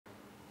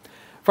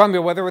From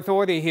your Weather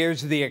Authority,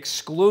 here's the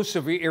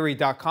exclusive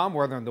YourErie.com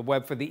weather on the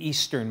web for the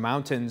eastern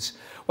mountains.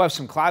 We'll have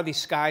some cloudy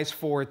skies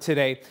for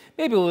today,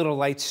 maybe a little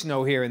light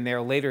snow here and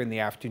there later in the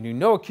afternoon.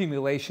 No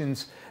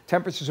accumulations.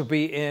 Temperatures will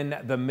be in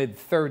the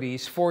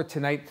mid-30s for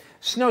tonight.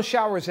 Snow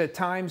showers at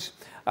times,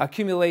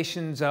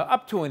 accumulations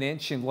up to an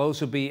inch, and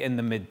lows will be in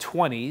the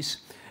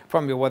mid-20s.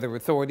 From your Weather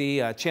Authority,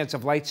 a chance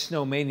of light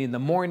snow mainly in the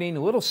morning,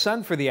 a little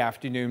sun for the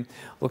afternoon.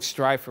 Looks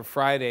dry for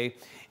Friday,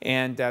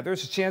 and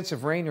there's a chance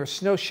of rain or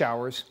snow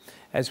showers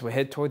as we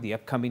head toward the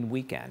upcoming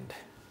weekend.